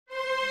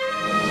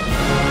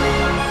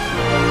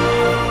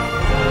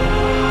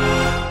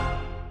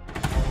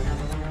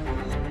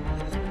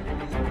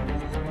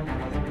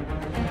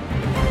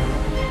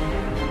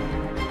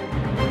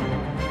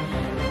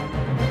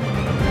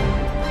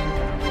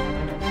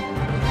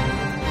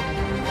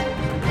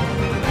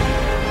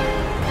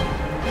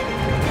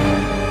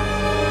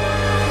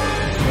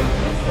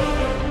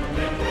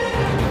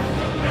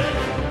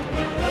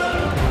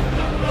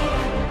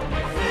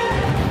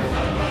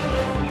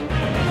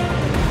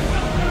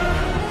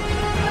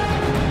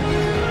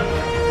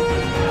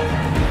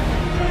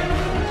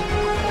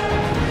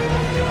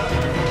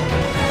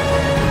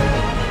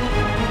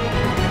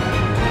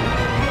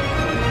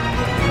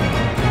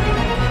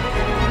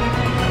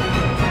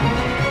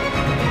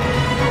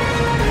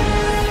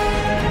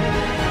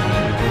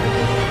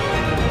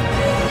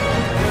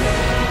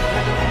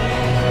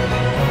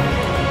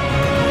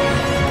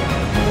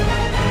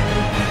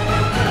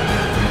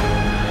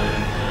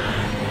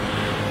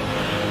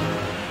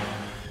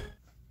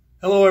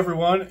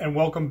everyone, and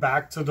welcome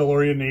back to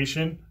DeLorean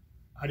Nation.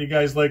 How do you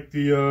guys like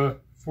the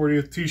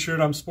 40th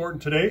t-shirt I'm sporting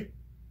today?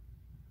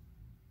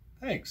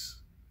 Thanks.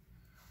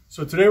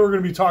 So today we're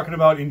going to be talking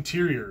about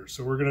interior.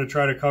 So we're going to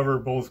try to cover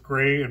both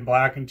gray and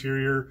black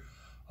interior,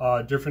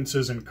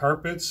 differences in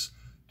carpets,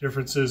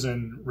 differences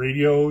in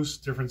radios,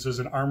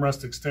 differences in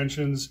armrest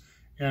extensions,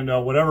 and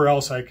whatever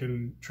else I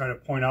can try to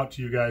point out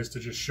to you guys to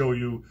just show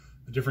you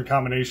the different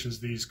combinations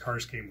these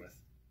cars came with.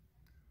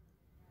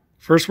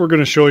 First, we're going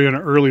to show you an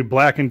early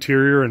black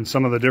interior and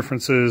some of the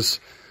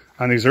differences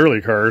on these early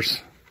cars.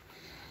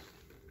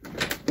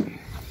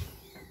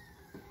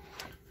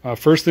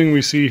 First thing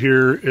we see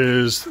here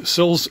is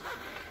sill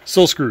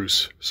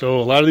screws. So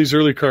a lot of these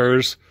early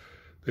cars,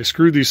 they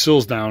screwed these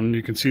sills down, and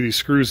you can see these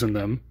screws in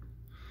them.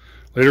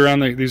 Later on,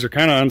 these are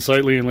kind of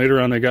unsightly, and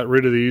later on they got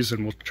rid of these,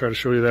 and we'll try to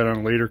show you that on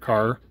a later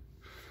car.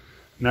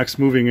 Next,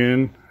 moving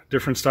in,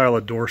 different style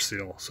of door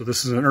seal. So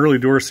this is an early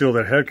door seal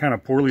that had kind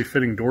of poorly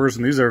fitting doors,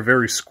 and these are a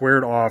very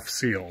squared off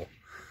seal.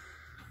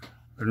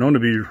 They're known to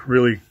be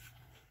really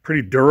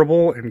pretty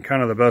durable and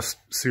kind of the best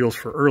seals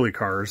for early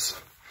cars.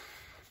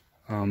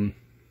 Move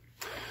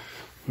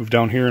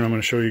down here and I'm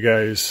going to show you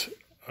guys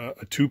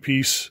a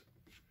two-piece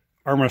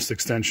armrest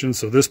extension.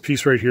 So this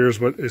piece right here is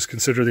what is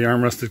considered the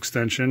armrest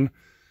extension,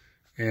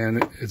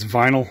 and it's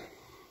vinyl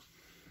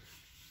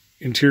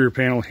interior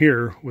panel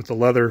here with the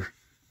leather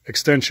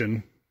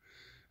extension.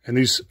 And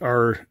these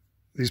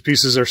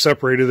pieces are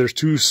separated. There's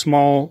two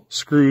small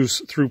screws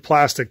through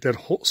plastic that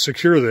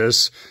secure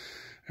this.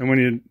 And when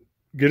you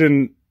get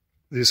in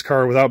this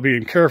car without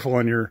being careful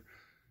and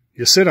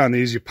you sit on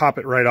these, you pop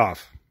it right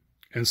off.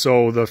 And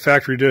so the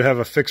factory did have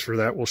a fix for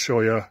that. We'll show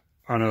you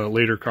on a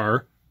later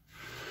car.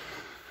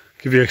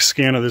 Give you a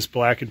scan of this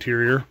black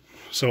interior.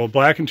 So a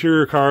black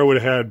interior car would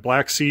have had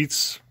black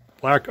seats,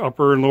 black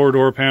upper and lower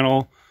door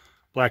panel,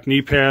 black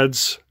knee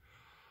pads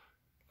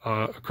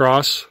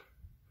across,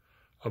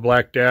 a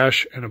black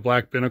dash and a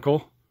black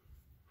binnacle,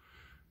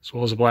 as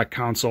well as a black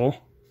console.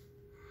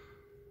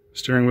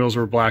 Steering wheels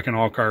were black in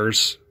all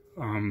cars.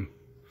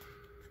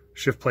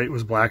 Shift plate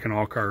was black in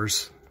all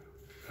cars,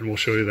 and we'll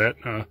show you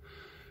that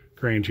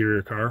gray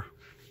interior car.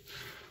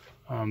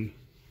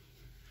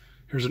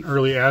 Here's an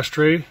early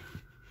ashtray.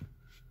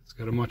 It's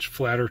got a much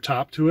flatter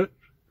top to it.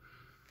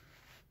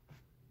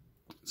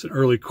 It's an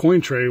early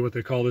coin tray, what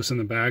they call this in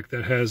the back,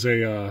 that has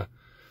a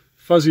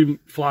fuzzy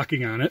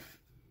flocking on it.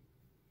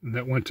 And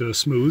that went to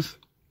smooth.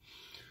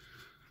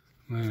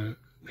 I'm going to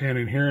pan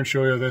in here and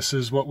show you this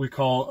is what we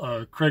call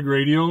a Craig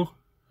radio.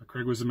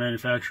 Craig was the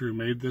manufacturer who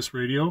made this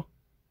radio.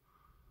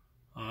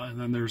 And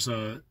then there's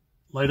a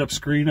light up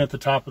screen at the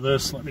top of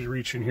this. Let me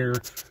reach in here.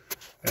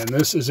 And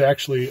this is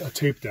actually a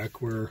tape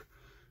deck where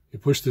you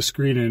push the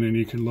screen in and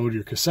you can load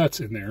your cassettes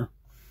in there.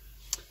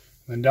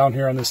 And down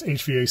here on this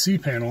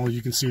HVAC panel,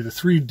 you can see the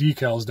three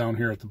decals down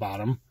here at the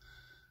bottom.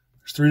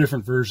 There's three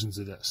different versions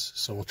of this,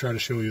 so we'll try to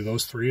show you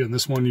those three. And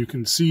this one, you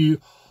can see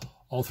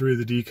all three of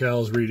the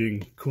decals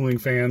reading cooling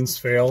fans,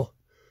 fail,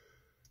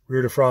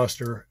 rear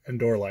defroster, and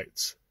door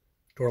lights,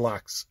 door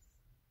locks.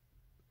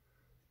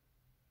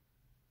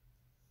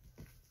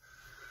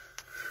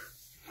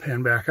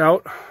 Pan back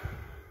out.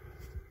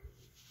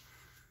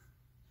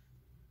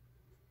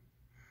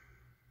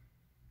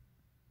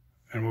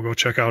 And we'll go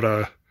check out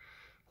a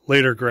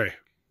later gray.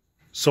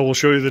 So we'll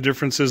show you the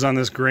differences on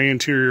this gray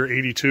interior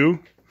 82.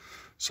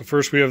 So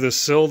first we have this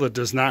sill that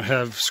does not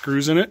have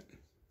screws in it.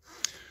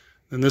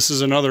 Then this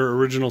is another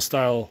original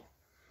style.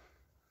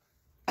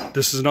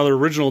 This is another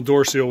original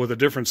door seal with a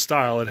different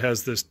style. It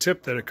has this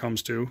tip that it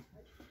comes to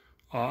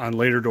on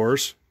later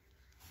doors.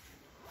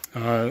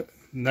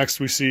 Next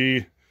we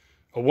see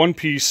a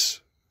one-piece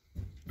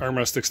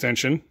armrest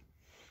extension.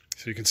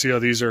 So you can see how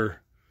these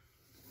are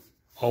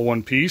all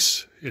one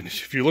piece. And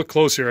if you look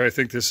close here, I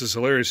think this is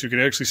hilarious. You can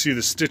actually see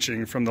the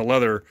stitching from the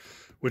leather,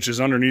 which is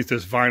underneath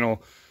this vinyl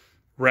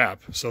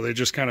wrap. So they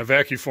just kind of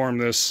vacuum formed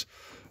this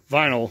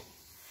vinyl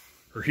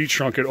or heat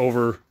shrunk it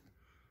over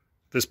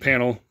this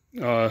panel,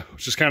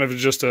 which is kind of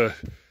just a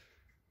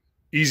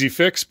easy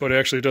fix, but it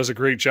actually does a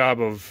great job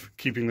of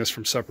keeping this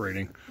from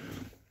separating.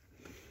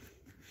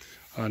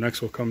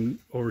 Next we'll come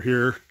over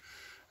here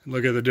and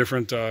look at the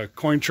different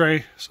coin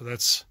tray. So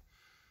that's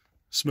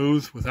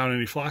smooth without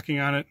any flocking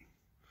on it.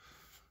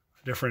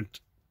 A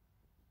different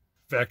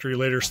factory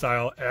later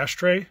style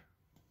ashtray.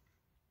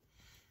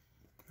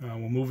 We'll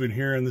move in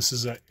here, and this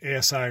is an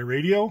ASI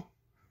radio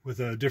with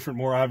a different,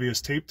 more obvious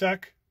tape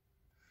deck.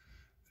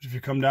 If you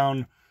come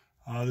down,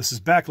 this is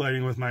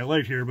backlighting with my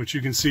light here, but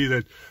you can see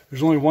that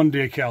there's only one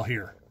decal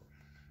here.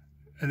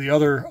 And the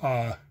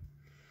other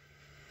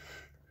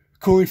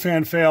cooling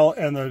fan fail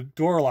and the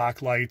door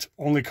lock light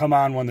only come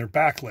on when they're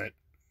backlit.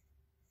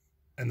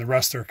 And the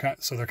rest are,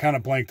 so they're kind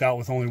of blanked out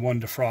with only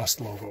one defrost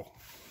logo.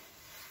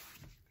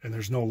 And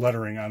there's no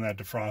lettering on that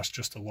defrost,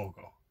 just a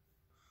logo.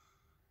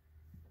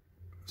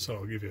 So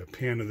I'll give you a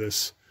pan of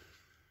this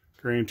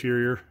gray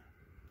interior.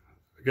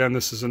 Again,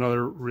 this is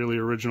another really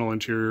original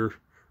interior,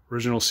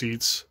 original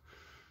seats,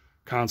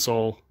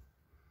 console,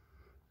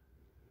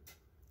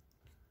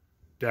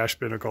 dash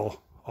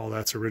binnacle, all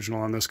that's original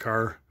on this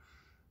car.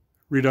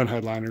 redone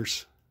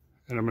headliners.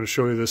 And I'm going to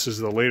show you, this is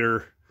the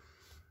later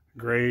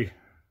gray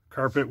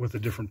carpet with a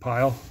different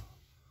pile.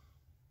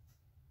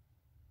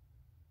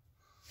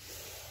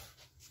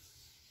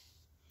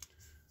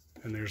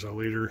 And there's a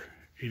later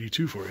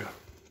 82 for you.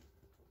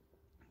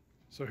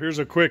 So here's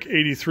a quick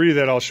 83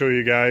 that I'll show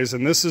you guys.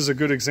 And this is a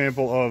good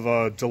example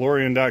of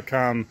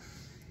DeLorean.com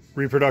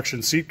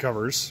reproduction seat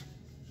covers.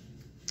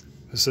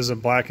 This is a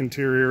black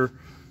interior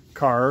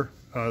car,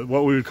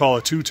 what we would call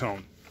a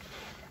two-tone.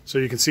 So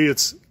you can see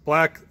it's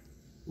black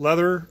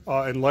leather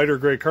and lighter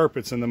gray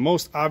carpets, and the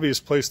most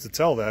obvious place to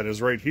tell that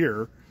is right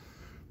here,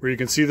 where you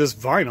can see this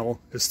vinyl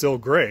is still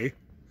gray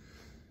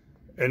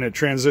and it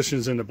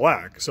transitions into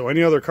black. So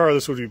any other car,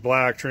 this would be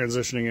black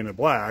transitioning into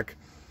black,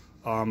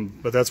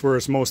 but that's where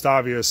it's most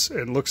obvious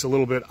and looks a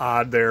little bit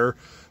odd there.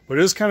 But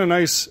it is kind of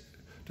nice,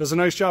 does a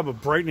nice job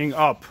of brightening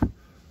up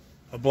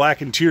a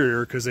black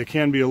interior, because they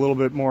can be a little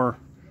bit more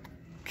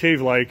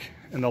cave-like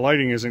and the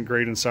lighting isn't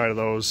great inside of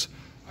those.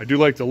 I do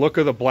like the look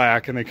of the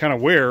black, and they kind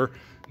of wear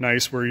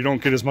nice where you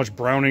don't get as much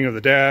browning of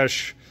the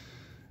dash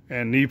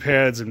and knee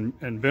pads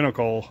and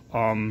binnacle.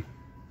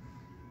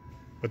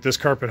 But this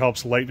carpet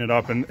helps lighten it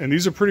up, and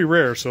these are pretty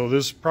rare, so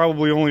there's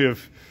probably only a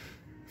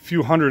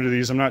few hundred of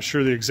these. I'm not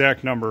sure the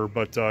exact number,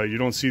 but you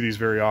don't see these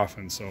very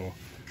often. So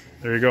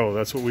there you go.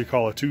 That's what we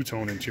call a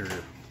two-tone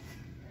interior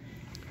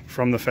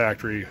from the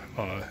factory,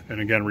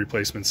 and again,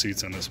 replacement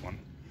seats on this one.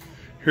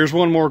 Here's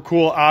one more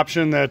cool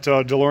option that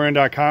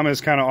DeLorean.com has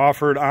kind of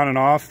offered on and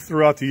off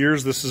throughout the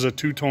years. This is a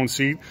two-tone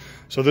seat.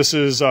 So this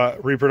is a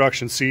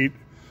reproduction seat.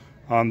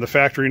 The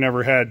factory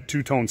never had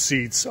two-tone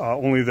seats.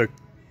 Only the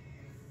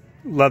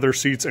leather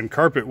seats and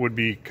carpet would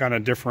be kind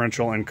of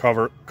differential in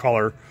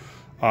color.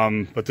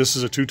 But this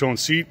is a two-tone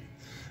seat.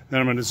 Then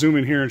I'm going to zoom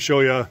in here and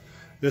show you.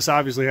 This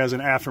obviously has an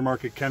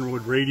aftermarket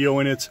Kenwood radio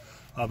in it,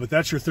 but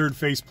that's your third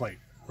faceplate,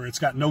 where it's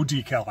got no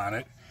decal on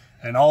it,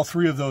 and all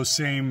three of those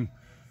same,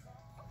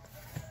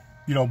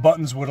 you know,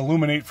 buttons would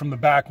illuminate from the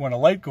back when a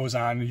light goes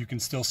on. You can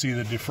still see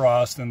the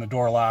defrost and the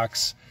door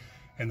locks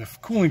and the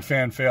cooling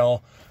fan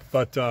fail,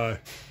 but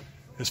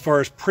as far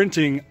as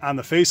printing on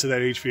the face of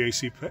that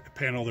HVAC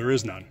panel, there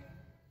is none.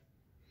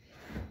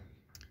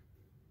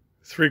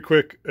 Three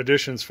quick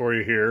additions for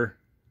you here.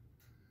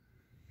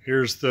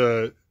 Here's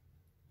the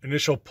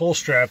initial pull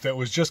strap that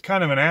was just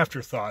kind of an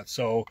afterthought.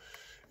 So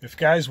if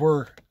guys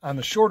were on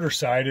the shorter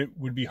side, it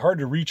would be hard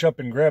to reach up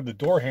and grab the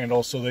door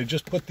handle, so they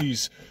just put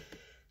these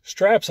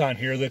straps on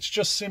here that's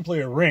just simply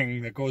a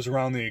ring that goes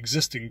around the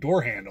existing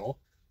door handle.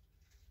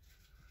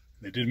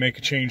 They did make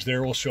a change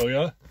there, we'll show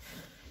you.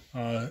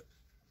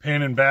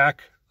 Panning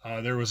back,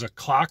 there was a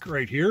clock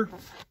right here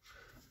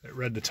that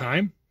read the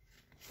time.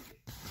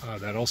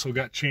 That also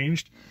got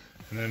changed.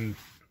 And then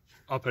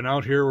up and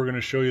out here, we're going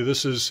to show you,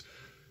 this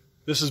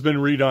has been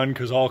redone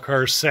because all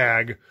cars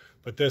sag,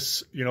 but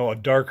this, you know, a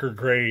darker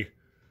gray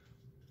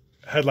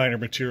headliner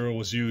material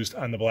was used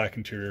on the black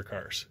interior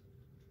cars.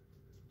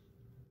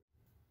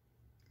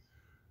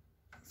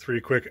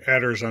 Three quick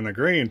adders on the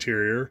gray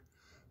interior,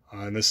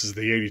 and this is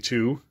the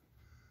 82.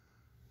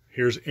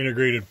 Here's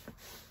integrated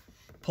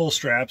pull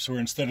straps, where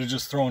instead of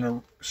just throwing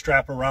a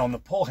strap around the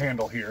pull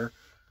handle here,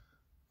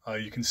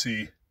 you can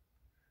see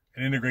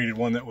an integrated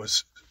one that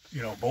was,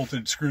 you know,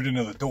 bolted, screwed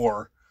into the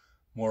door,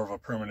 more of a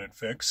permanent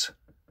fix.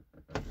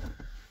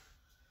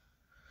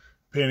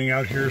 Panning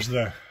out, here's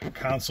the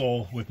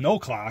console with no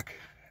clock,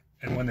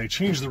 and when they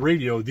changed the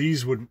radio,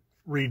 these would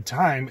read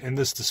time in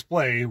this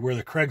display where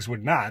the Craigs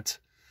would not,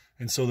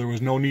 and so there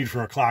was no need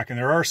for a clock. And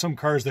there are some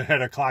cars that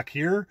had a clock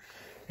here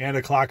and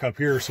a clock up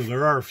here, so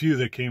there are a few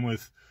that came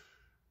with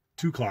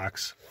two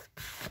clocks.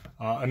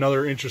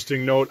 Another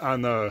interesting note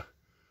on the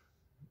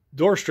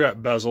door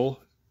strap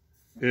bezel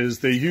is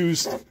they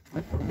used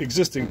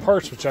existing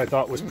parts, which I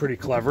thought was pretty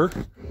clever.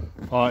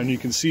 And you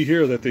can see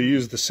here that they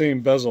used the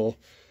same bezel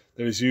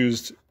that is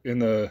used in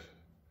the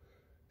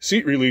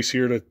seat release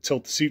here to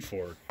tilt the seat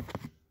forward.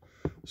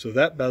 So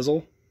that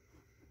bezel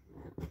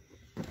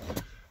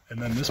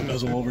and then this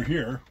bezel over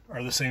here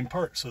are the same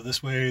part. So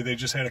this way they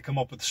just had to come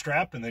up with the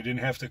strap, and they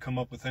didn't have to come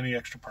up with any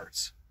extra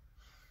parts.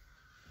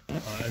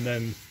 And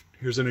then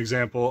here's an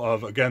example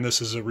of, again, this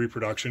is a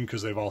reproduction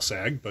because they've all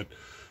sagged, but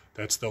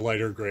that's the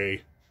lighter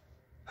gray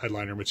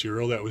headliner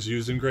material that was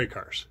used in gray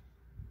cars.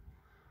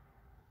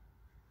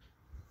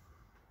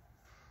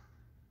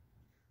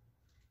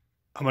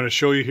 I'm going to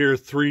show you here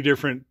three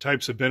different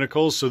types of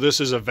binnacles. So this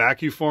is a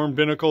vacuum form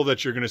binnacle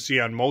that you're going to see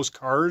on most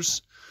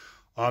cars.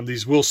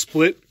 These will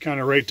split kind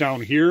of right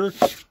down here.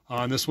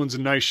 And this one's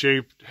in nice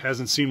shape,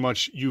 hasn't seen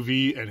much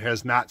UV, and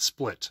has not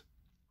split.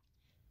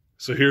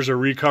 So here's a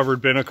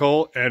recovered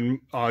binnacle, and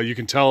you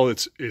can tell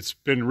it's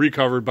been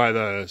recovered by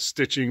the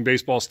stitching,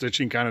 baseball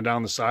stitching kind of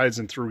down the sides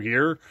and through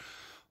here.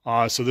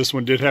 So this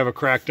one did have a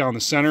crack down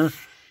the center,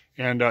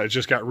 and it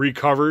just got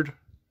recovered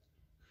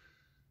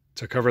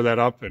to cover that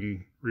up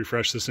and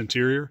refresh this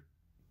interior.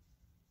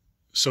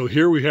 So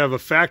here we have a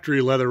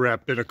factory leather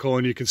wrap binnacle,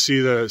 and you can see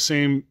the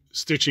same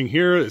stitching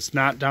here. It's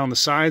not down the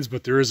sides,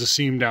 but there is a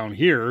seam down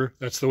here.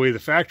 That's the way the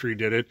factory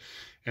did it.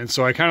 And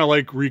so I kind of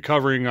like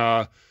recovering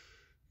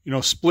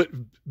split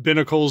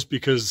binnacles,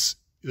 because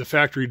the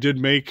factory did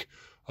make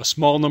a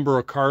small number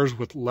of cars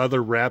with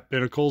leather wrap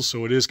binnacles,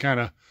 so it is kind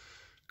of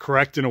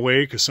correct in a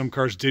way, because some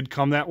cars did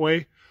come that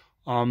way.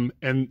 And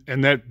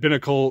that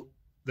binnacle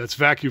that's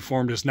vacuum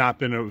formed has not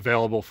been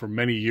available for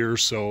many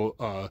years,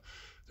 so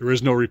there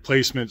is no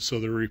replacement, so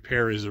the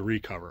repair is a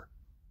recover.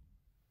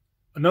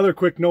 Another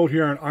quick note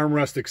here on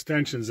armrest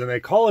extensions, and they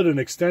call it an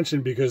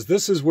extension because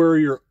this is where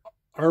your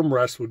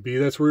armrest would be.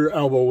 That's where your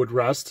elbow would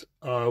rest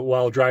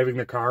while driving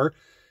the car.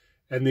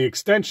 And the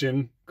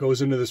extension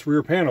goes into this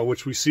rear panel,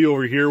 which we see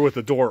over here with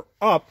the door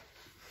up.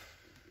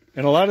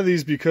 And a lot of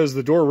these, because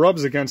the door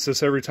rubs against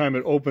this every time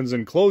it opens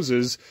and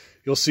closes,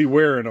 you'll see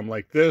wear in them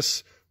like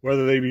this.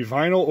 Whether they be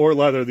vinyl or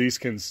leather, these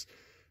can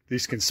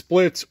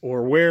split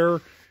or wear.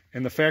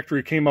 And the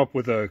factory came up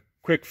with a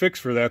quick fix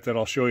for that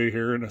I'll show you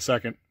here in a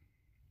second.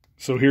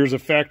 So here's a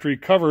factory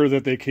cover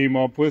that they came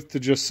up with to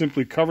just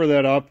simply cover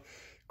that up.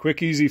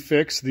 Quick, easy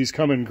fix. These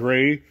come in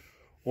gray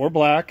or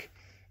black.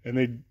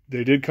 And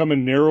they did come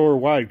in narrow or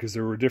wide, because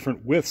there were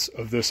different widths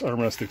of this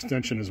armrest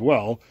extension as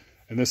well.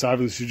 And this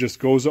obviously just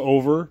goes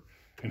over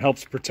and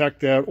helps protect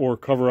that or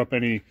cover up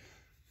any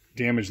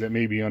damage that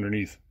may be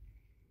underneath.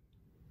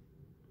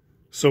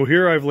 So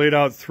here I've laid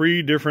out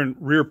 3 different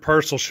rear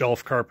parcel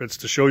shelf carpets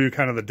to show you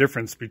kind of the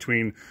difference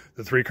between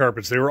the 3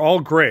 carpets. They were all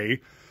gray.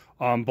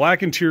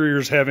 Black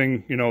interiors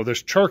having,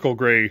 this charcoal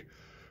gray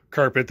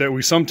carpet that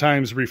we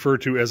sometimes refer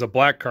to as a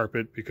black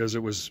carpet, because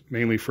it was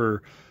mainly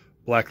for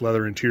black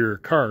leather interior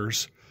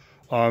cars.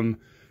 Then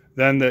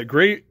the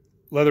gray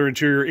leather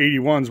interior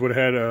 81s would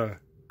have had a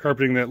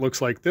carpeting that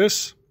looks like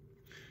this,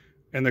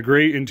 and the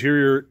gray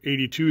interior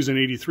 82s and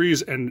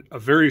 83s, and a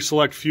very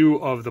select few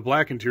of the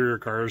black interior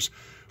cars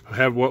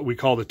have what we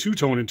call the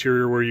two-tone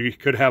interior, where you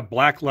could have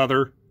black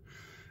leather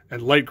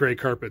and light gray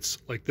carpets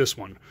like this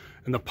one.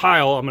 And the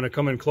pile, I'm going to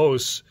come in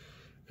close,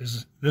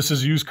 this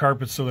is used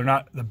carpets, so they're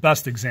not the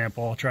best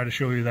example. I'll try to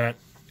show you that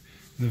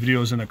in the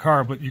videos in the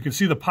car, but you can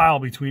see the pile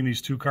between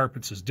these 2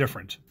 carpets is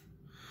different.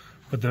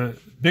 But the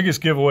biggest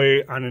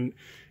giveaway on an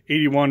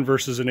 81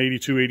 versus an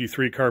 82,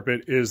 83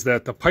 carpet is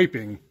that the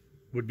piping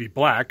would be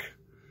black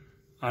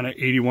on an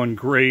 81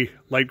 gray,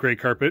 light gray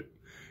carpet,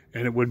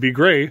 and it would be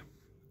gray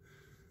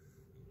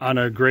on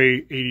a gray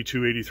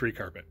 82, 83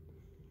 carpet.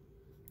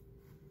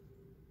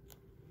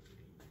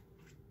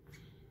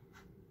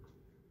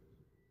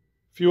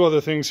 A few other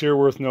things here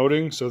worth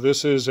noting. So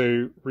this is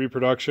a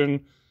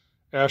reproduction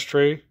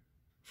ashtray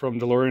from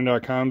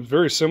DeLorean.com.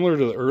 Very similar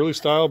to the early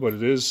style, but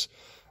it is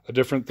a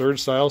different third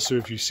style. So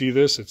if you see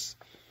this, it's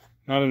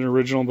not an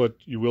original, but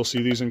you will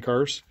see these in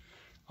cars.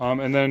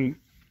 And then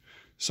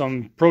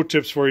some pro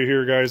tips for you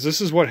here, guys.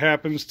 This is what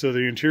happens to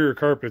the interior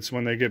carpets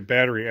when they get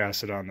battery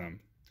acid on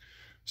them.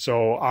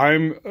 So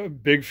I'm a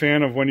big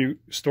fan of when you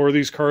store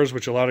these cars,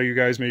 which a lot of you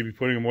guys may be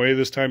putting them away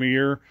this time of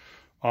year,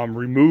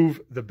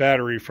 remove the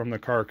battery from the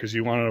car, because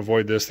you want to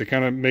avoid this. It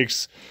kind of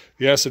makes,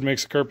 the acid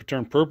makes the carpet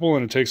turn purple,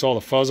 and it takes all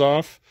the fuzz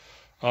off.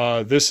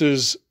 This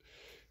is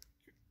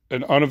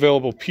an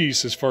unavailable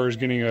piece as far as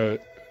getting a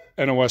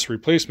NOS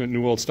replacement,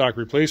 new old stock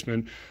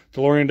replacement.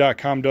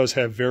 DeLorean.com does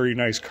have very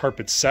nice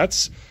carpet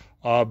sets,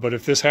 but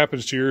if this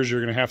happens to yours,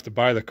 you're going to have to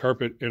buy the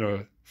carpet in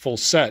a full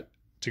set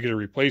to get a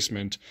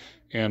replacement.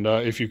 And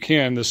if you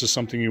can, this is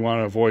something you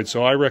want to avoid.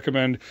 So I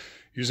recommend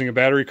using a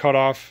battery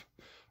cutoff.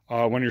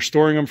 When you're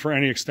storing them for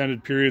any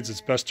extended periods, it's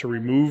best to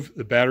remove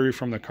the battery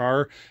from the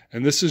car.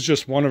 And this is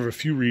just one of a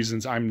few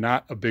reasons I'm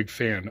not a big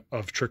fan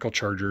of trickle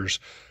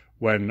chargers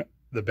when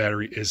the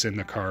battery is in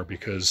the car,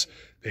 because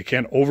they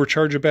can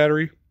overcharge a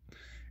battery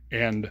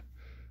and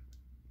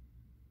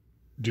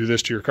do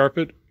this to your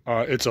carpet.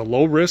 It's a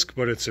low risk,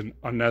 but it's an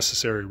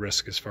unnecessary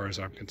risk as far as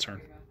I'm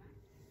concerned.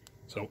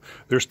 So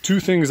there's 2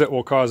 things that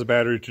will cause a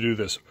battery to do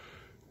this.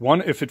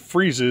 One, if it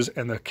freezes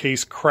and the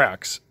case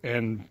cracks,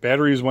 and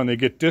batteries, when they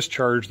get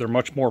discharged, they're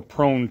much more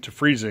prone to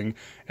freezing.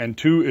 And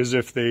 2 is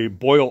if they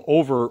boil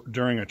over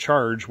during a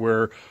charge,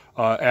 where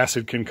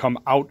acid can come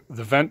out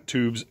the vent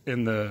tubes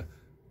in the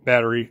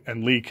battery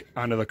and leak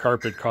onto the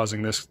carpet,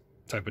 causing this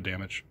type of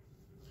damage.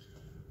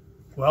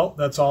 Well,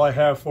 that's all I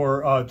have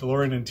for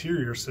DeLorean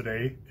interiors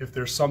today. If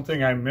there's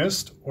something I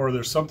missed, or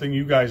there's something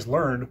you guys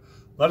learned,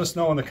 let us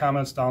know in the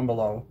comments down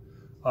below.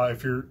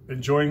 If you're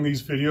enjoying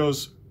these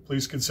videos,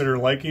 please consider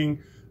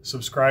liking,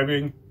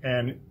 subscribing,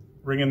 and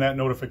ringing that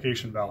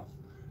notification bell.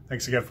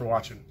 Thanks again for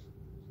watching.